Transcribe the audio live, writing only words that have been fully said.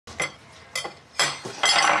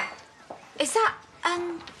is that,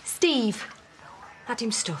 Steve. Had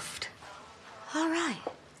him stuffed. all right.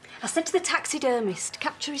 I said to the taxidermist,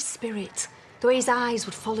 capture his spirit, the way his eyes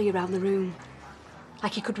would follow you around the room.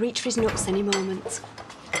 Like he could reach for his nuts any moment.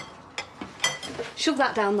 Shove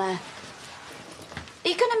that down there. Are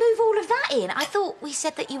you going to move all of that in? I thought we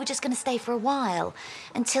said that you were just going to stay for a while,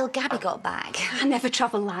 until Gabby got back. I never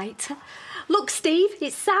travel light. Look, Steve,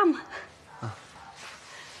 it's Sam.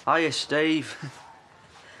 Hiya, Steve.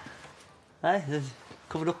 Hey, they've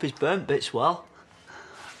covered up his burnt bits well.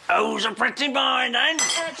 Who's a pretty boy, then?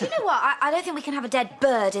 Do you know what? I don't think we can have a dead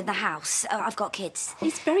bird in the house. I've got kids.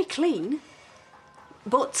 It's very clean.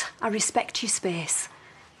 But I respect your space.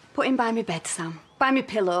 Put him by my bed, Sam. By my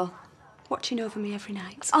pillow. Watching over me every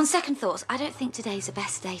night. On second thoughts, I don't think today's the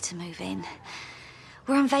best day to move in.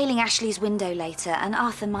 We're unveiling Ashley's window later, and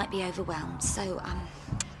Arthur might be overwhelmed, so,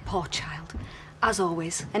 Poor child. As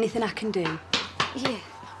always, anything I can do. yeah.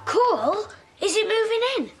 Cool? Is it moving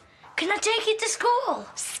in? Can I take it to school?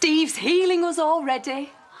 Steve's healing us already.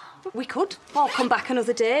 We could all come back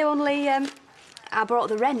another day, only I brought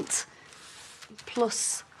the rent.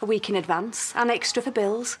 Plus a week in advance and extra for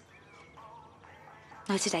bills.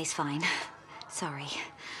 No, today's fine. Sorry.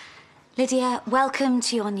 Lydia, welcome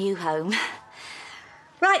to your new home.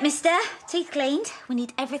 Right, mister, teeth cleaned. We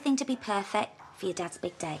need everything to be perfect for your dad's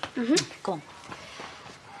big day. Go on.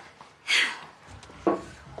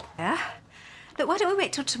 Yeah? Look, why don't we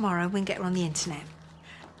wait till tomorrow and we can get her on the internet?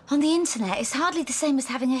 On the internet, it's hardly the same as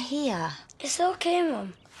having her here. It's okay,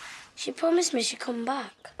 Mum. She promised me she'd come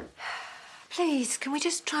back. Please, can we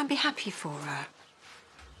just try and be happy for her?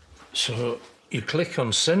 So you click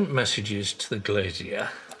on send messages to the glazier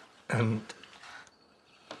and...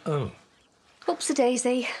 Oh.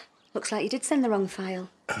 Oops-a-daisy. Looks like you did send the wrong file.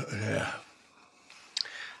 Yeah.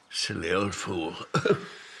 Silly old fool.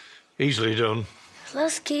 Easily done.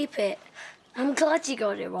 Let's keep it. I'm glad you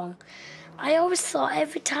got it wrong. I always thought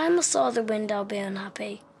every time I saw the wind I'd be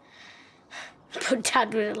unhappy. But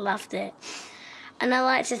Dad would have laughed it. And I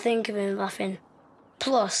like to think of him laughing.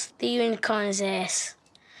 Plus, the unicorn's ace.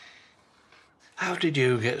 How did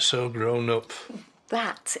you get so grown up?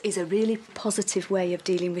 That is a really positive way of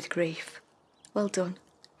dealing with grief. Well done.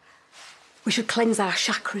 We should cleanse our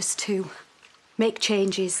chakras too. Make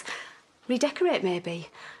changes. Redecorate, maybe.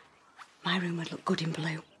 My room would look good in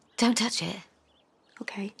blue. Don't touch it.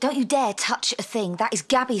 OK. Don't you dare touch a thing. That is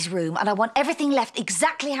Gabby's room, and I want everything left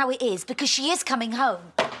exactly how it is because she is coming home.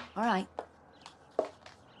 All right.